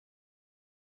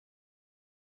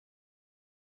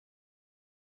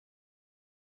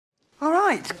All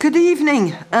right, good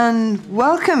evening and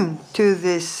welcome to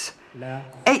this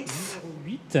 8th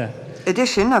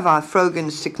edition of our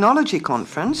Frogans Technology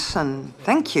Conference, and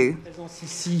thank you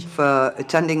for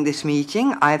attending this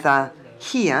meeting either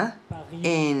here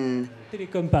in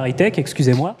Télécom Paris-Tech,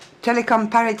 excusez-moi. Telecom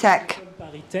Paris-Tech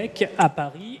à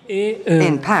Paris et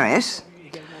in Paris,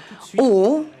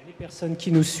 or les personnes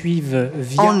qui nous suivent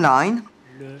via online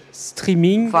le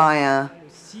streaming via le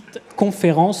site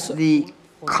conférence the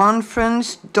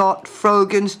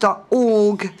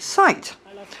conference.frogans.org site.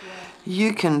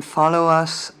 You can follow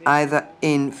us either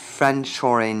in French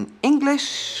or in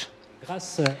English.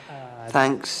 grâce à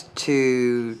Thanks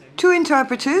to 2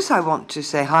 interpreters. I want to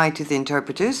say hi to the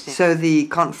interpreters. So the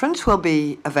conference will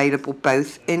be available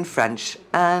both in French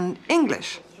and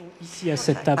English. ici à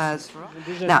cette table.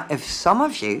 Now, if some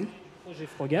of you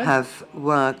have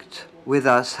worked with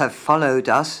us, have followed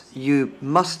us, you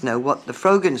must know what the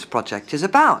Frogans project is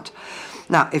about.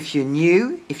 Now, if you're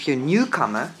new, if you're a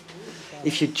newcomer,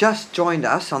 if you just joined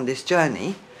us on this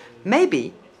journey,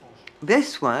 maybe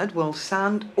this word will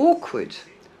sound awkward.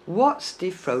 What's the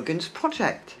Frogans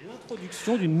project?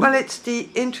 Well, it's the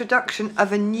introduction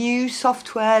of a new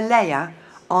software layer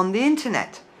on the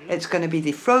internet. It's going to be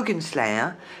the Frogans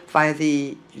layer via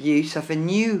the use of a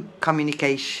new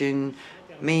communication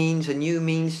means, a new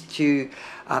means to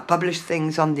publish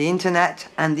things on the internet,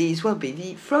 and these will be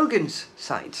the Frogans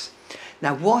sites.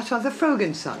 Now, what are the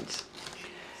Frogans sites?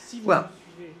 Well,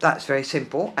 that's very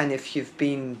simple, and if you've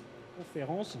been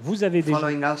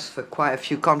following us for quite a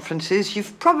few conferences,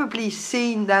 you've probably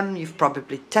seen them, you've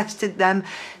probably tested them,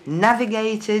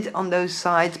 navigated on those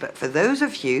sites, but for those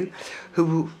of you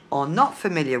who are not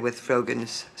familiar with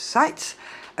Frogans sites,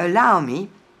 allow me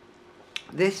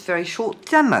this very short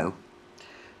demo.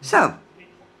 So,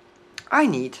 I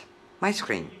need my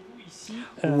screen.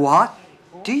 What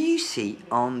do you see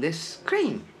on this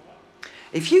screen?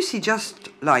 If you see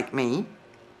just like me,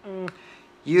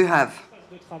 you have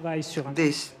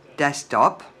this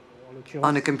desktop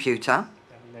on a computer.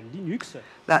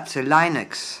 That's a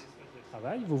Linux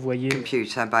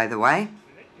computer, by the way.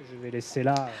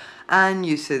 And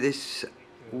you see this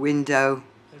window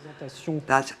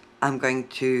that I'm going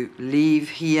to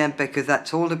leave here because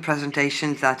that's all the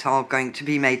presentations that are going to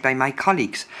be made by my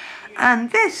colleagues. And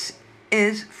this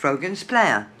is Frogans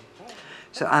Player.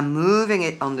 So I'm moving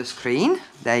it on the screen.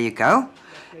 There you go.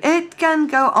 It can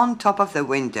go on top of the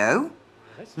window,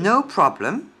 no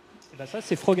problem.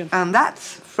 And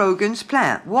that's Frogans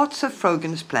Player. What's a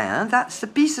Frogans Player? That's the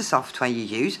piece of software you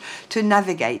use to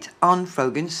navigate on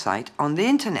Frogans' site on the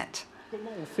internet.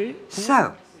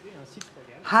 So,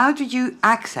 how do you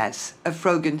access a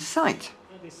Frogans site?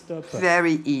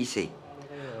 Very easy.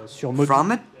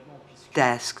 From a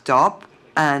desktop,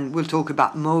 and we'll talk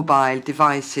about mobile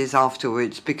devices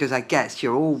afterwards, because I guess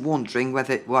you're all wondering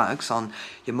whether it works on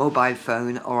your mobile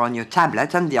phone or on your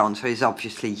tablet, and the answer is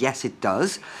obviously yes, it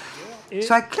does.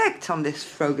 So I clicked on this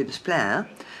Frogans Player,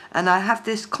 and I have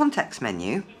this context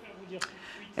menu.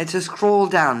 It's a scroll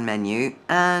down menu,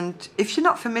 and if you're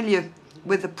not familiar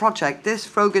with the project, this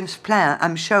Frogans Player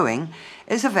I'm showing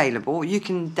is available. You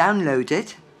can download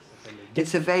it.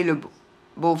 It's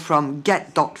available from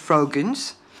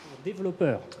get.frogans.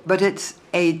 But it's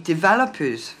a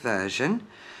developer's version,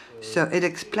 so it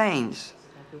explains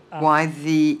why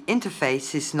the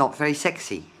interface is not very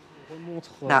sexy.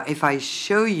 Now, if I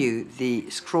show you the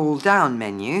scroll down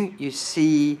menu, you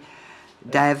see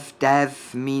dev,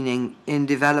 meaning in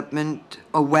development,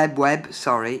 or web,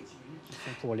 sorry.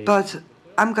 But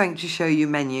I'm going to show you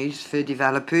menus for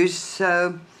developers,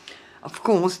 so of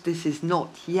course this is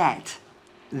not yet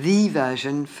the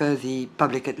version for the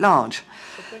public at large.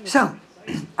 So,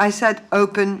 I said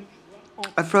open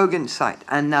a Frogans site,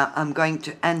 and now I'm going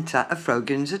to enter a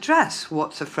Frogans address.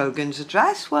 What's a Frogans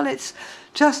address? Well, it's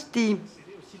just the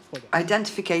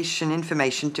identification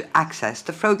information to access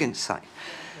the Frogans site.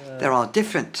 There are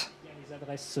different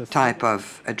type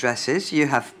of addresses. You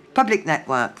have public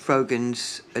network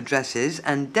Frogans addresses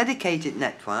and dedicated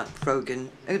network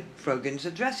Frogans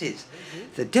addresses.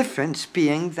 The difference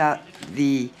being that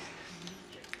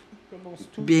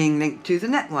being linked to the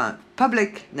network.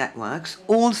 Public networks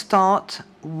all start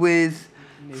with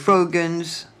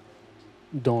Frogans.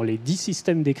 Dans les 10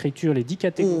 systèmes d'écriture, les 10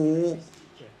 catégories. Or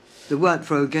the word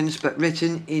Frogans, but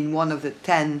written in one of the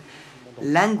 10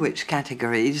 language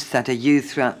categories that are used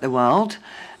throughout the world.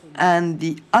 And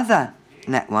the other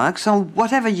networks, or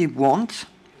whatever you want,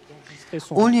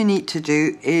 all you need to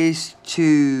do is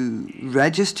to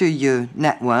register your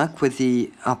network with the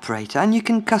operator, and you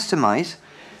can customize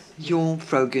your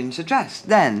Frogans address.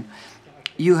 Then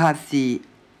you have the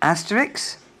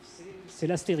asterisk. C'est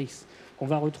l'astérisque. on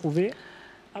va retrouver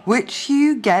which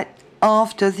you get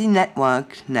after the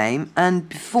network name and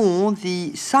before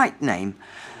the site name.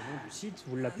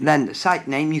 Then the site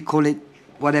name, you call it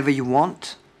whatever you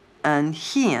want. And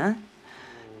here,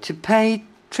 to pay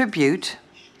tribute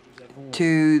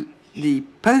to the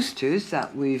posters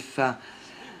that we've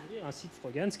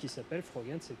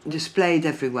displayed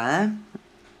everywhere,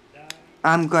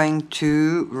 I'm going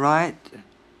to write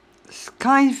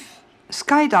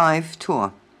Skydive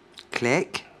Tour.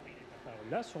 Click.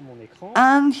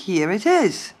 And here it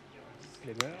is.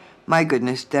 My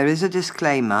goodness, there is a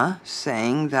disclaimer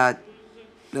saying that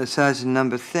a certain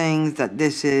number of things, that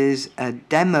this is a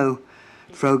demo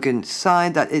Frogans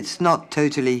site, that it's not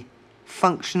totally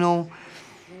functional.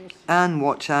 And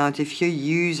watch out, if you're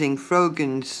using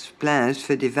Frogans players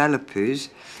for developers,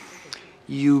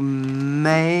 the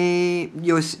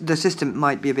system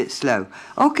might be a bit slow.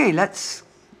 Okay, let's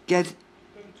get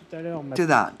to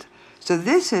that. So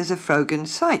this is a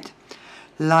Frogans site.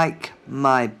 Like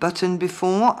my button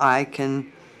before, I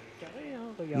can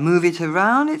move it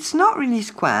around. It's not really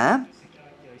square.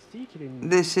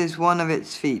 This is one of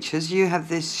its features. You have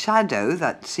this shadow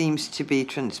that seems to be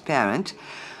transparent.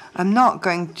 I'm not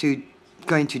going to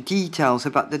go into details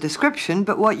about the description,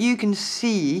 but what you can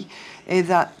see is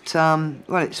that,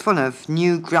 well, it's full of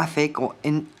new graphic or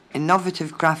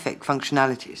innovative graphic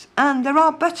functionalities. And there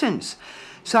are buttons.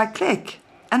 So I click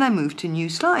and I move to new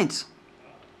slides.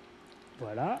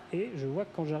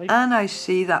 And I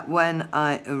see that when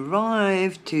I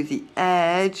arrive to the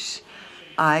edge,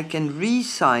 I can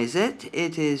resize it.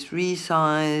 It is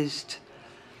resized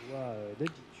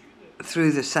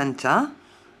through the center.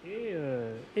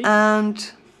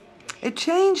 And it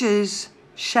changes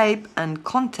shape and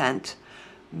content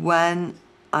when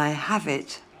I have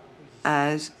it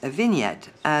as a vignette,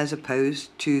 as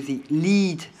opposed to the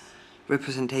lead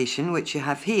representation which you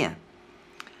have here.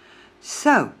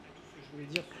 So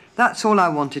that's all I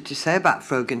wanted to say about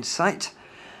Frogans site.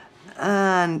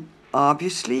 And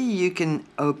obviously you can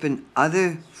open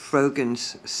other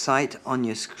Frogans site on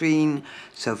your screen.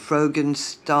 So Frogans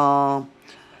Star.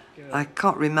 I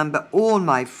can't remember all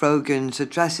my Frogans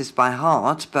addresses by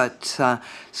heart, but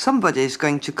somebody is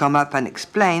going to come up and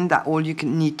explain that all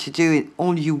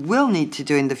you will need to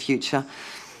do in the future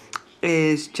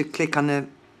is to click on a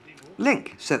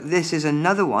link. So this is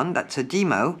another one that's a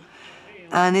demo,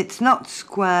 and it's not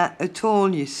square at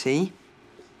all, you see.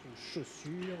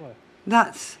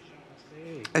 That's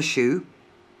a shoe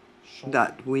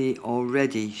that we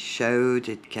already showed.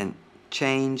 It can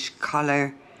change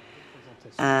color.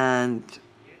 And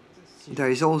there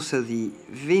is also the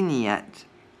vignette.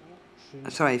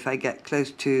 Sorry, if I get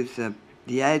close to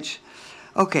the edge.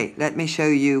 Okay, let me show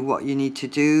you what you need to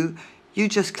do. You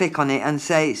just click on it and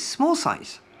say small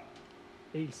size.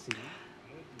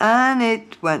 And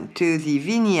it went to the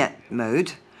vignette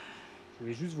mode.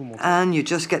 And you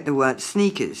just get the word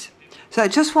sneakers. So I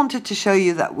just wanted to show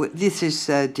you that this is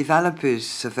a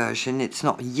developer's version. It's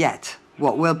not yet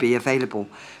what will be available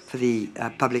for the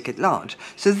public at large.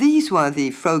 So these were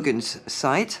the Frogans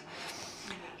site,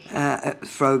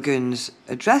 Frogans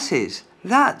addresses.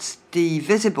 That's the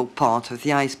visible part of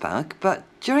the iceberg, but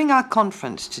during our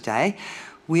conference today,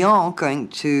 we are going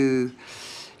to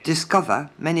discover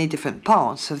many different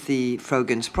parts of the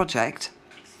Frogans project,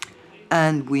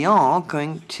 and we are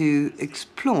going to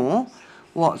explore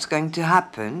what's going to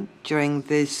happen during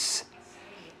this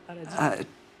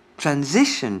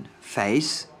transition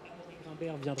phase.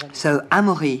 So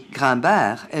Amaury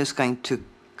Grimbert is going to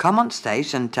come on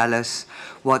stage and tell us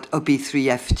what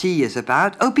OP3FT is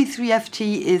about.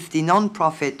 OP3FT is the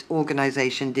non-profit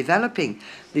organization developing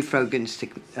the Frogans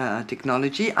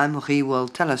technology. Amaury will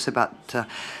tell us about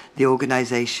the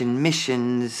organization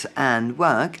missions and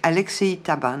work. Alexis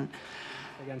Taban,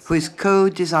 who is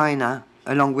co-designer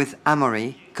along with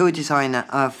Amaury, co-designer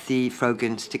of the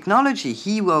Frogans technology.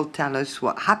 He will tell us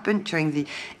what happened during the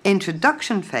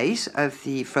introduction phase of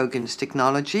the Frogans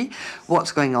technology,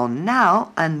 what's going on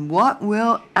now, and what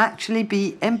will actually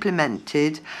be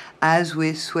implemented as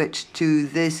we switch to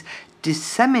this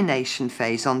dissemination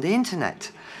phase on the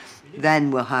internet. Then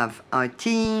we'll have our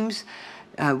teams,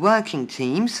 working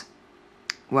teams,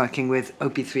 working with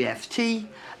OP3FT,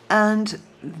 and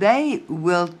they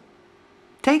will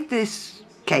take this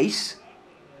case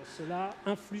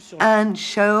and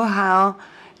show how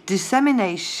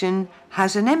dissemination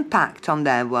has an impact on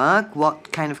their work,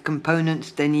 what kind of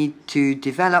components they need to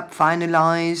develop,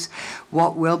 finalize,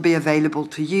 what will be available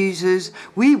to users.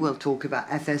 We will talk about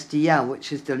FSDL,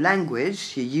 which is the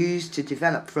language you use to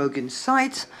develop Frogans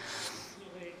sites.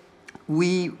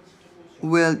 We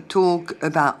will talk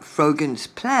about Frogans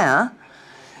Player,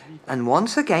 And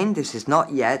once again, this is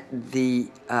not yet the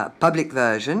public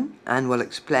version, and we'll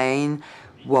explain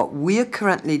what we are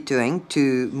currently doing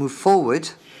to move forward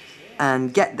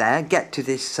and get to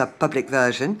this public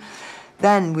version.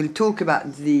 Then we'll talk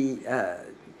about the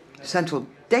central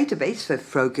database for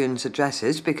Frogans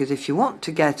addresses, because if you want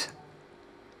to get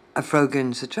a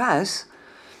Frogans address,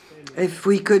 if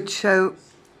we could show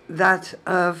that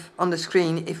on the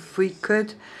screen, if we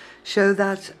could show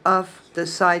that of the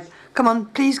site. Come on,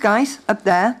 please, guys, up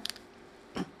there.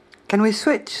 Can we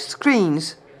switch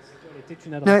screens?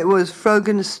 No, it was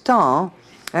Frogans Star.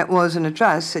 It was an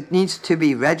address. It needs to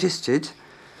be registered.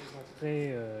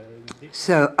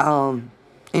 So I'll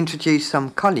introduce some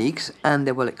colleagues, and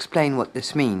they will explain what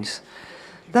this means.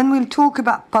 Then we'll talk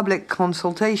about public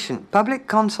consultation. Public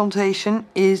consultation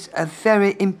is a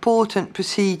very important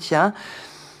procedure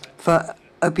for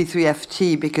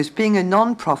OP3FT, because being a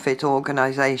non-profit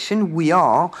organization, we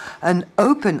are an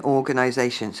open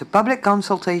organization. So public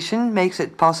consultation makes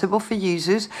it possible for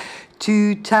users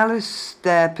to tell us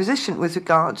their position with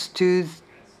regards to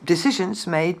decisions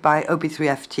made by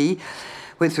OP3FT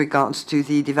with regards to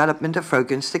the development of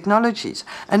Frogans technologies.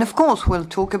 And of course, we'll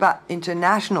talk about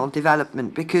international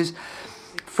development, because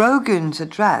Frogans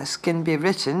address can be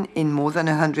written in more than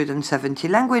 170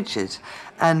 languages,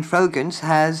 and Frogans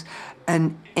has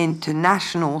an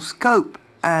international scope,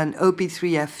 and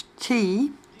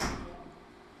OP3FT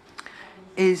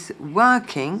is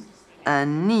working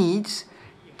and needs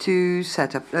to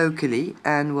set up locally,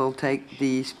 and we'll take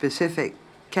the specific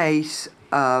case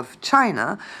of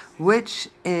China, which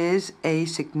is a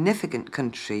significant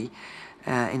country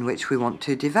in which we want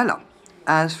to develop.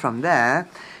 As from there,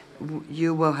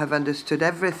 you will have understood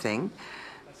everything,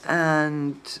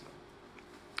 and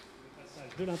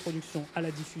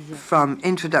from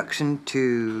introduction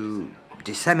to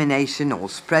dissemination or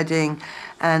spreading,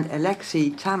 and Alexei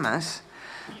Tamas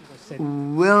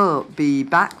will be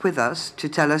back with us to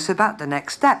tell us about the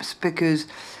next steps, because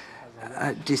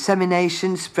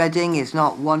dissemination, spreading is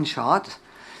not one shot.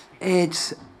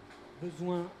 It's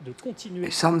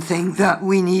something that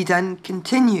we need and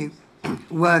continue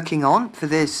working on for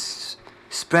this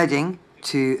spreading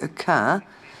to occur.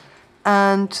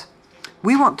 And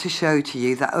we want to show to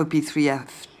you that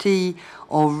OP3FT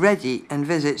already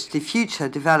envisaged the future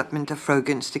development of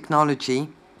Frogans technology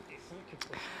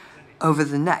over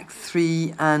the next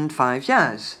 3 and 5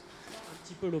 years.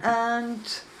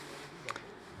 And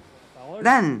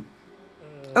then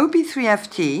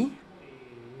OP3FT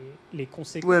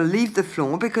will leave the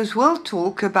floor, because we'll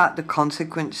talk about the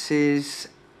consequences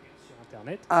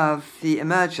of the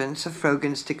emergence of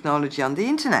Frogans technology on the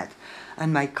internet.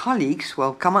 And my colleagues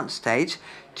will come on stage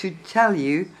to tell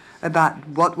you about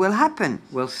what will happen.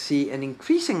 We'll see an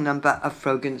increasing number of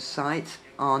Frogans sites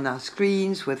on our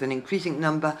screens, with an increasing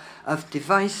number of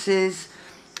devices,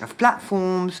 of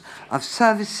platforms, of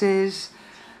services,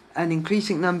 an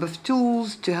increasing number of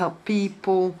tools to help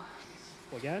people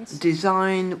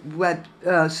design web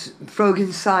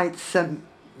Frogans sites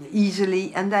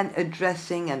easily, and then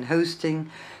addressing and hosting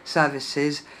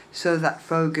services, so that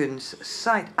Frogans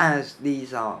site, as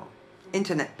these are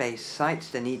internet-based sites,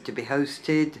 they need to be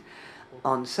hosted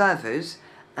on servers,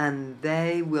 and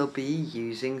they will be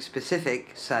using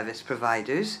specific service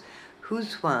providers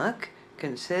whose work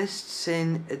consists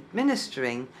in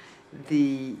administering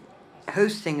the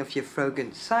hosting of your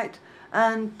Frogans site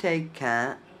and take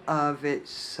care of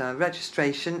its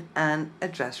registration and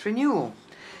address renewal.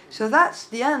 So that's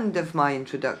the end of my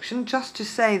introduction, just to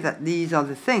say that these are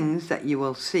the things that you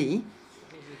will see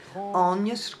on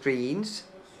your screens,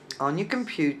 on your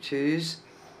computers,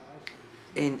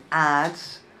 in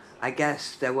ads. I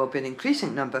guess there will be an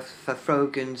increasing number for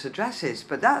Frogans addresses,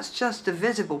 but that's just the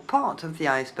visible part of the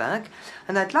iceberg.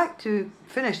 And I'd like to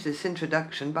finish this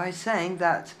introduction by saying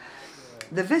that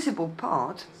the visible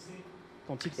part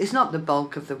is not the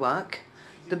bulk of the work.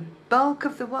 The bulk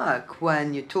of the work,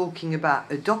 when you're talking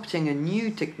about adopting a new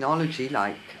technology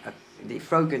like the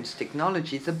Frogans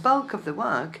technology, the bulk of the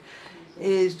work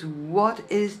is what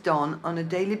is done on a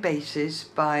daily basis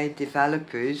by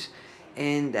developers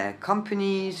in their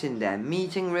companies, in their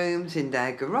meeting rooms, in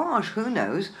their garage, who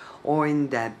knows, or in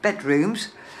their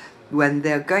bedrooms, when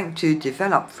they're going to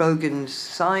develop Frogans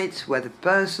sites, whether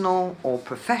personal or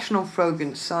professional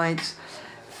Frogans sites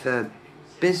for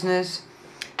business.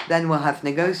 Then we'll have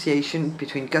negotiation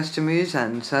between customers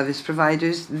and service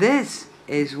providers. This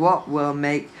is what will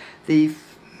make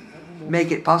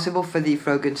it possible for the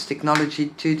Frogans technology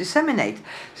to disseminate.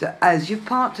 So as you're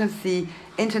part of the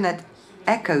internet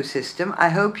ecosystem, I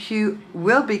hope you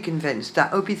will be convinced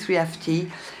that OP3FT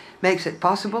makes it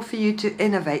possible for you to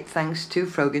innovate thanks to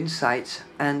Frogans sites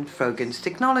and Frogans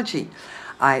Technology.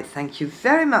 I thank you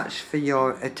very much for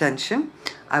your attention.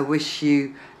 I wish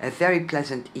you a very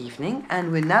pleasant evening,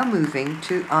 and we're now moving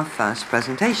to our first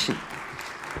presentation.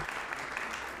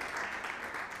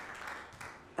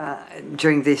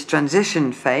 During this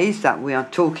transition phase that we are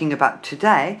talking about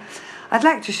today, I'd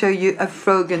like to show you a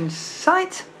Frogans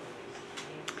site,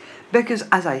 because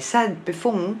as I said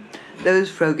before,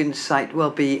 those Frogans site will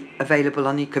be available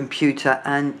on your computer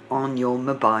and on your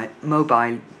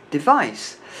mobile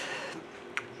device.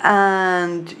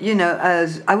 And you know,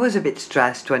 as I was a bit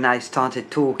stressed when I started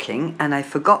talking and I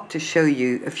forgot to show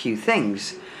you a few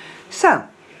things. So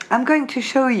I'm going to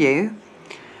show you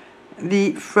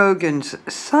the Frogans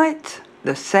site,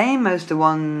 the same as the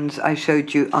ones I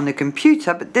showed you on the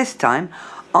computer, but this time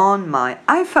on my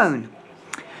iPhone.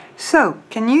 So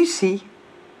can you see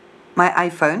my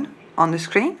iPhone on the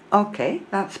screen? Okay,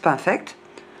 that's perfect.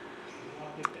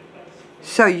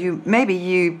 So maybe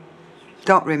you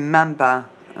don't remember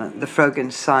the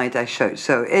Frogans site I showed.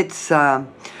 So it's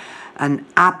an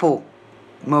Apple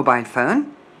mobile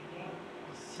phone.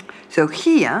 So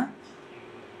here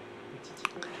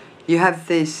you have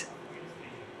this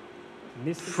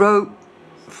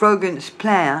Frogans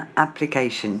Player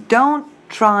application. Don't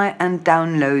try and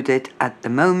download it at the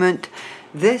moment.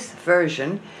 This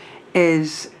version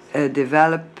is a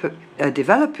developer's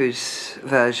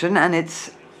version, and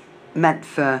it's meant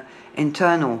for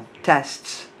internal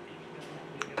tests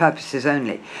purposes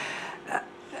only.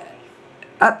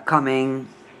 Upcoming,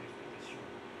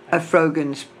 a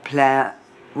Frogans Player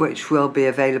which will be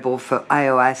available for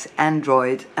iOS,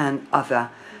 Android and other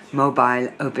mobile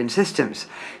open systems.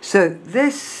 So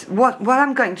this, what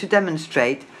I'm going to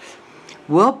demonstrate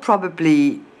will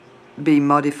probably be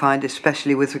modified,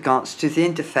 especially with regards to the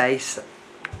interface,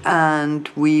 and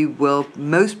we will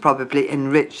most probably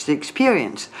enrich the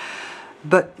experience.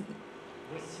 But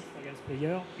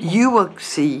you will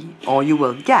see, or you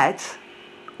will get,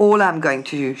 all I'm going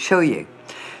to show you.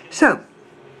 So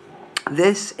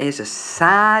this is a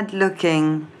sad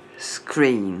looking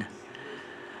screen.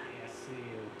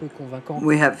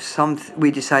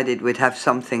 We decided we'd have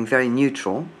something very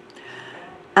neutral,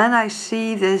 and I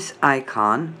see this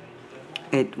icon.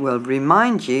 It will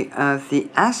remind you of the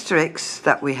asterisks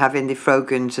that we have in the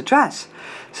Frogans address.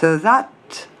 So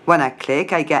that when I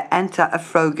click, I get enter a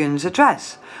Frogans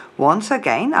address. Once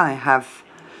again, I have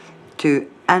to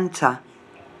enter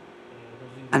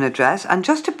an address, and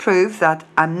just to prove that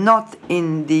I'm not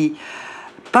in the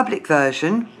public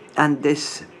version, and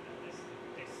this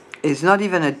is not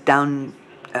even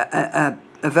a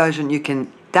version you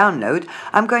can download,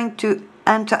 I'm going to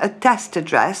enter a test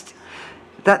address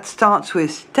that starts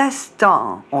with test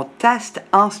star or test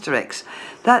asterisk.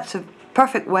 That's a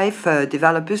perfect way for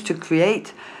developers to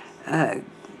create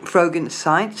Frogans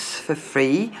sites for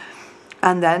free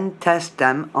and then test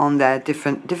them on their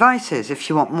different devices. If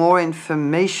you want more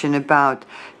information about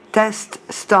test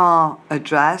star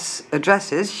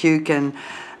addresses, you can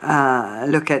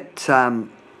look at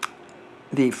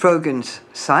the Frogans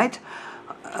site,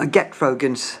 Get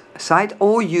Frogans site,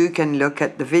 or you can look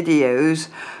at the videos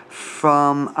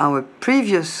from our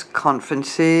previous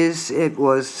conferences. It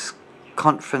was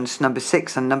conference number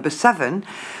 6 and number 7,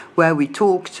 where we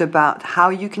talked about how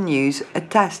you can use a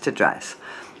test address.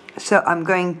 So I'm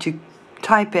going to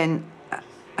type in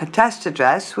a test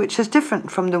address which is different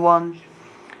from the one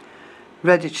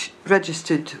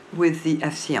registered with the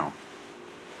FTC8.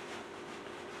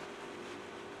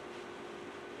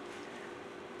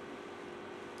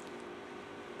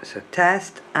 So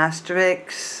test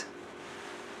asterisk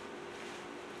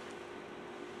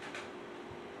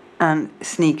and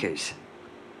sneakers.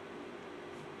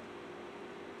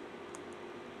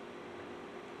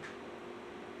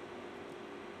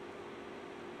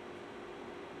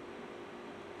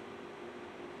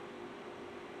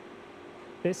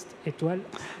 Test étoile.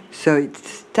 So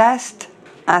it's test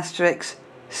asterisk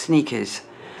sneakers.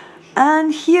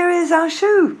 And here is our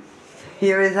shoe.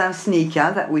 Here is our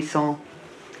sneaker that we saw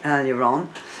earlier on.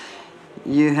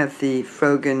 You have the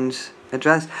Frogans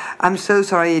address. I'm so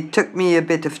sorry, it took me a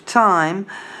bit of time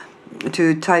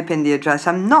to type in the address.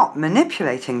 I'm not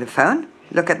manipulating the phone.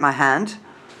 Look at my hand.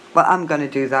 Well, I'm going to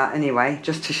do that anyway,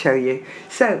 just to show you.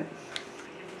 So,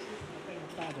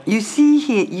 you see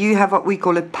here, you have what we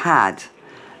call a pad.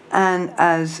 And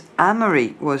as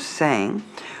Anne-Marie was saying,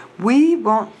 we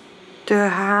want to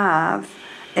have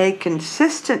a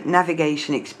consistent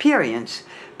navigation experience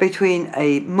between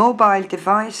a mobile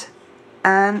device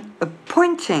and a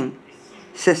pointing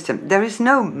system. There is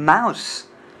no mouse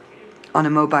on a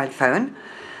mobile phone,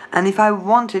 and if I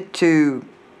wanted to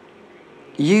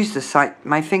use the site.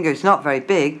 My finger is not very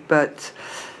big, but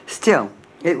still,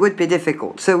 it would be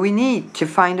difficult. So we need to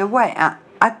find a way.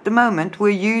 At the moment, we're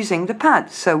using the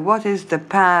pad. So what is the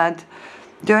pad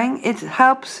doing? It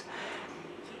helps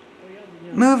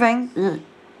moving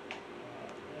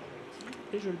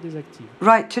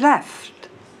right to left.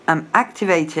 I'm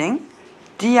activating,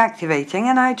 deactivating,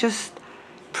 and I just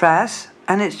press,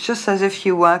 and it's just as if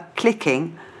you were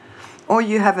clicking. Or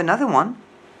you have another one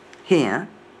here.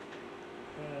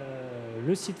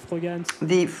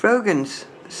 The Frogans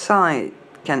site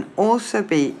can also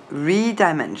be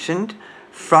redimensioned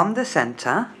from the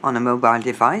center on a mobile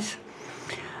device.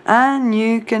 And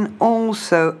you can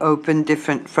also open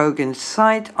different Frogans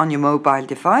site on your mobile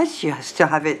device. You still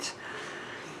have it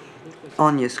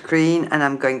on your screen, and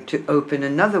I'm going to open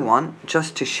another one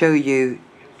just to show you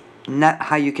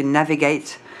how you can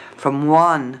navigate from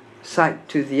one site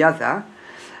to the other.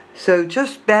 So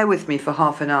just bear with me for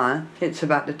half an hour. It's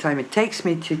about the time it takes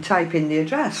me to type in the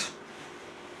address.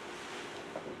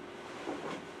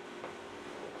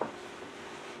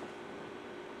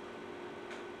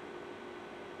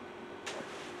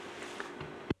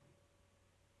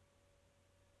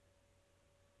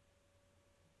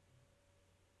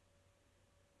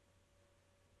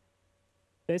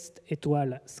 Test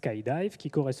étoile skydive qui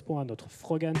correspond à notre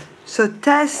Frogans. So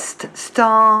test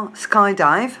star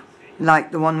skydive,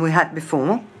 like the one we had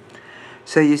before.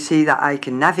 So you see that I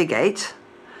can navigate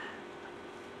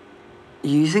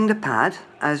using the pad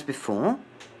as before.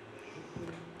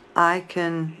 I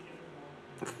can,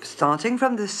 starting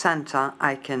from the center,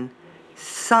 I can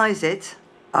size it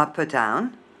up or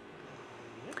down.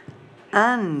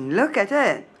 And look at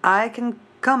it. I can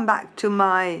come back to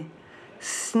my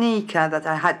sneaker that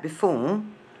I had before,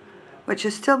 which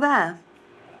is still there.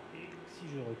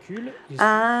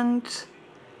 And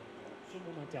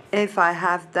if I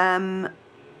have them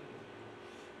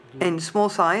in small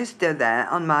size, they're there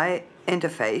on my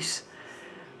interface,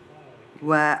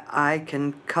 where I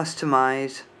can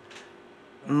customize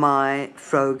my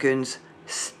Frogans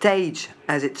stage,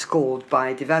 as it's called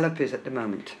by developers at the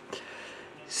moment.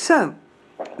 So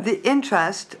the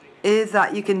interest is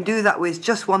that you can do that with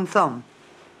just one thumb.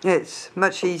 It's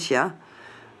much easier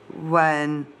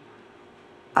when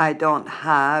I don't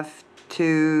have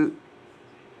to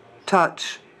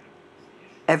touch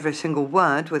every single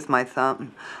word with my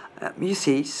thumb. You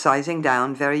see, sizing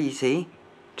down, very easy,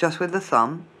 just with the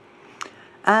thumb.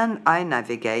 And I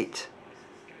navigate.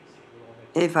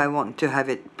 If I want to have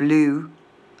it blue,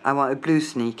 I want a blue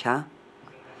sneaker.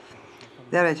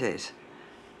 There it is.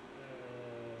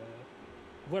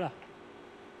 Voilà.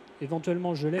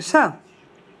 Éventuellement, je laisse. So,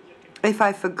 if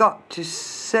I forgot to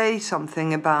say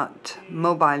something about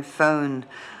mobile phone,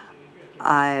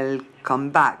 I'll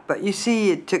come back. But you see,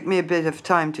 it took me a bit of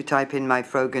time to type in my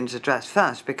Frogans address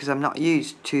first, because I'm not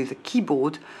used to the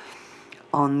keyboard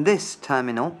on this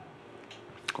terminal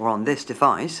or on this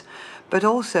device, but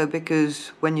also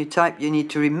because when you type, you need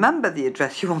to remember the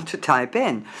address you want to type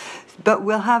in. But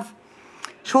we'll have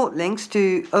short links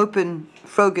to open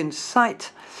Frogans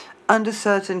site under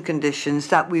certain conditions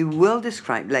that we will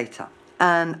describe later.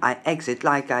 And I exit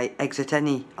like I exit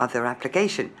any other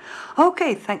application.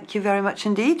 Okay, thank you very much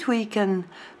indeed. We can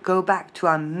go back to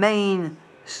our main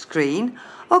screen.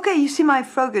 Okay, you see my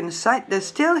Frogans site, they're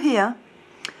still here.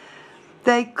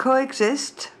 They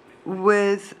coexist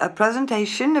with a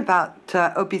presentation about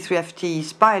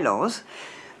OP3FT's bylaws.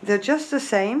 They're just the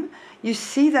same. You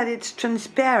see that it's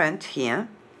transparent here.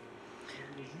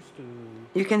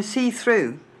 You can see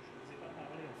through.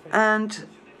 And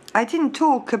I didn't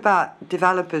talk about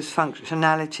developers'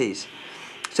 functionalities.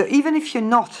 So even if you're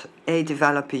not a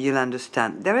developer, you'll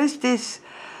understand. There is this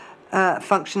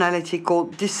functionality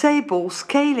called disable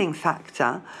scaling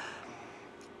factor.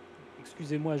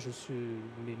 Excusez-moi,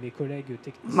 mes collègues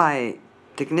techniciens. My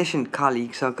technician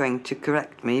colleagues are going to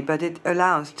correct me, but it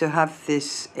allows to have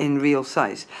this in real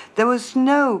size. There was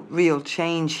no real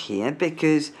change here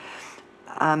because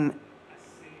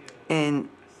in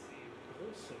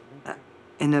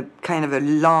a kind of a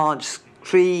large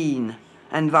screen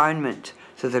environment.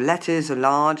 So the letters are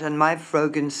large, and my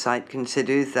Frogans site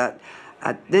considers that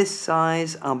at this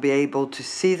size I'll be able to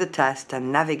see the test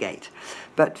and navigate.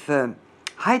 But for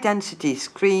high density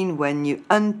screen, when you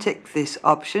untick this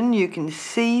option, you can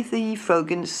see the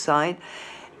Frogans site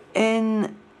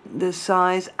in the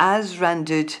size as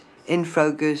rendered in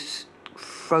Frogans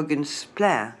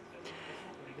Player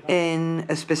in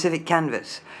a specific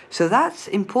canvas. So that's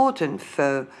important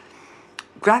for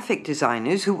graphic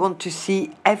designers who want to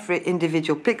see every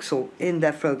individual pixel in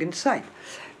their Frogans site.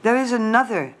 There is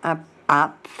another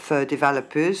app for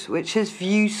developers, which is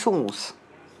View Source.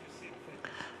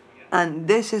 And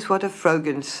this is what a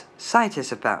Frogans site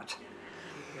is about.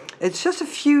 It's just a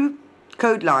few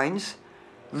code lines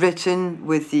written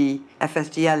with the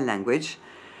FSDL language.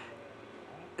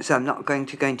 So I'm not going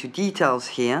to go into details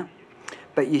here,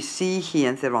 but you see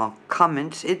here there are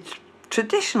comments. It's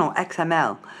traditional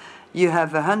XML. You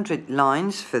have 100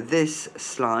 lines for this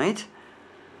slide.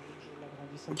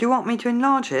 Do you want me to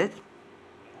enlarge it?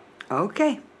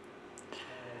 Okay.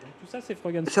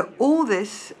 So all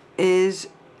this is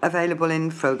available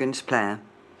in Frogans Player.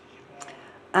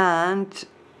 And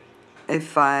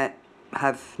if I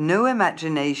have no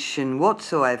imagination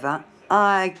whatsoever,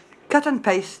 I cut and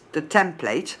paste the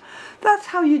template. That's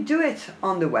how you do it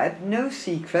on the web. No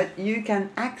secret. You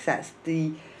can access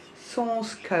the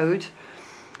source code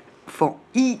for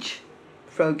each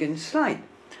Frogans slide.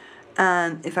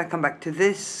 And if I come back to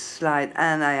this slide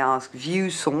and I ask view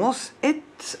source,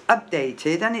 it's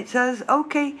updated and it says,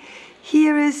 okay,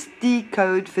 here is the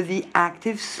code for the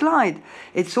active slide.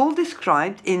 It's all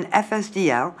described in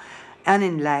FSDL and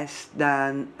in less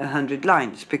than 100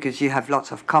 lines, because you have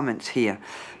lots of comments here.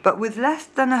 But with less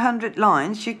than 100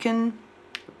 lines, you can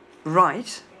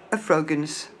write a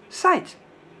Frogans site,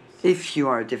 if you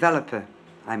are a developer,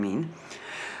 I mean.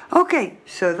 Okay,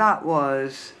 so that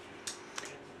was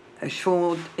a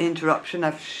short interruption.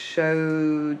 I've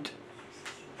shown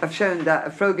that a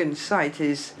Frogans site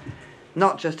is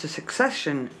not just a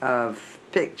succession of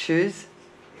pictures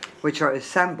which are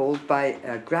assembled by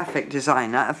a graphic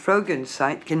designer. A Frogans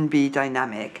site can be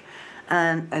dynamic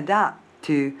and adapt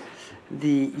to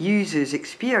the user's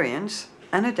experience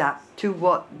and adapt to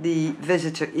what the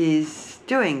visitor is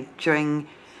doing during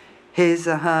his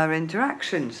or her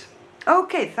interactions.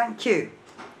 Okay, thank you.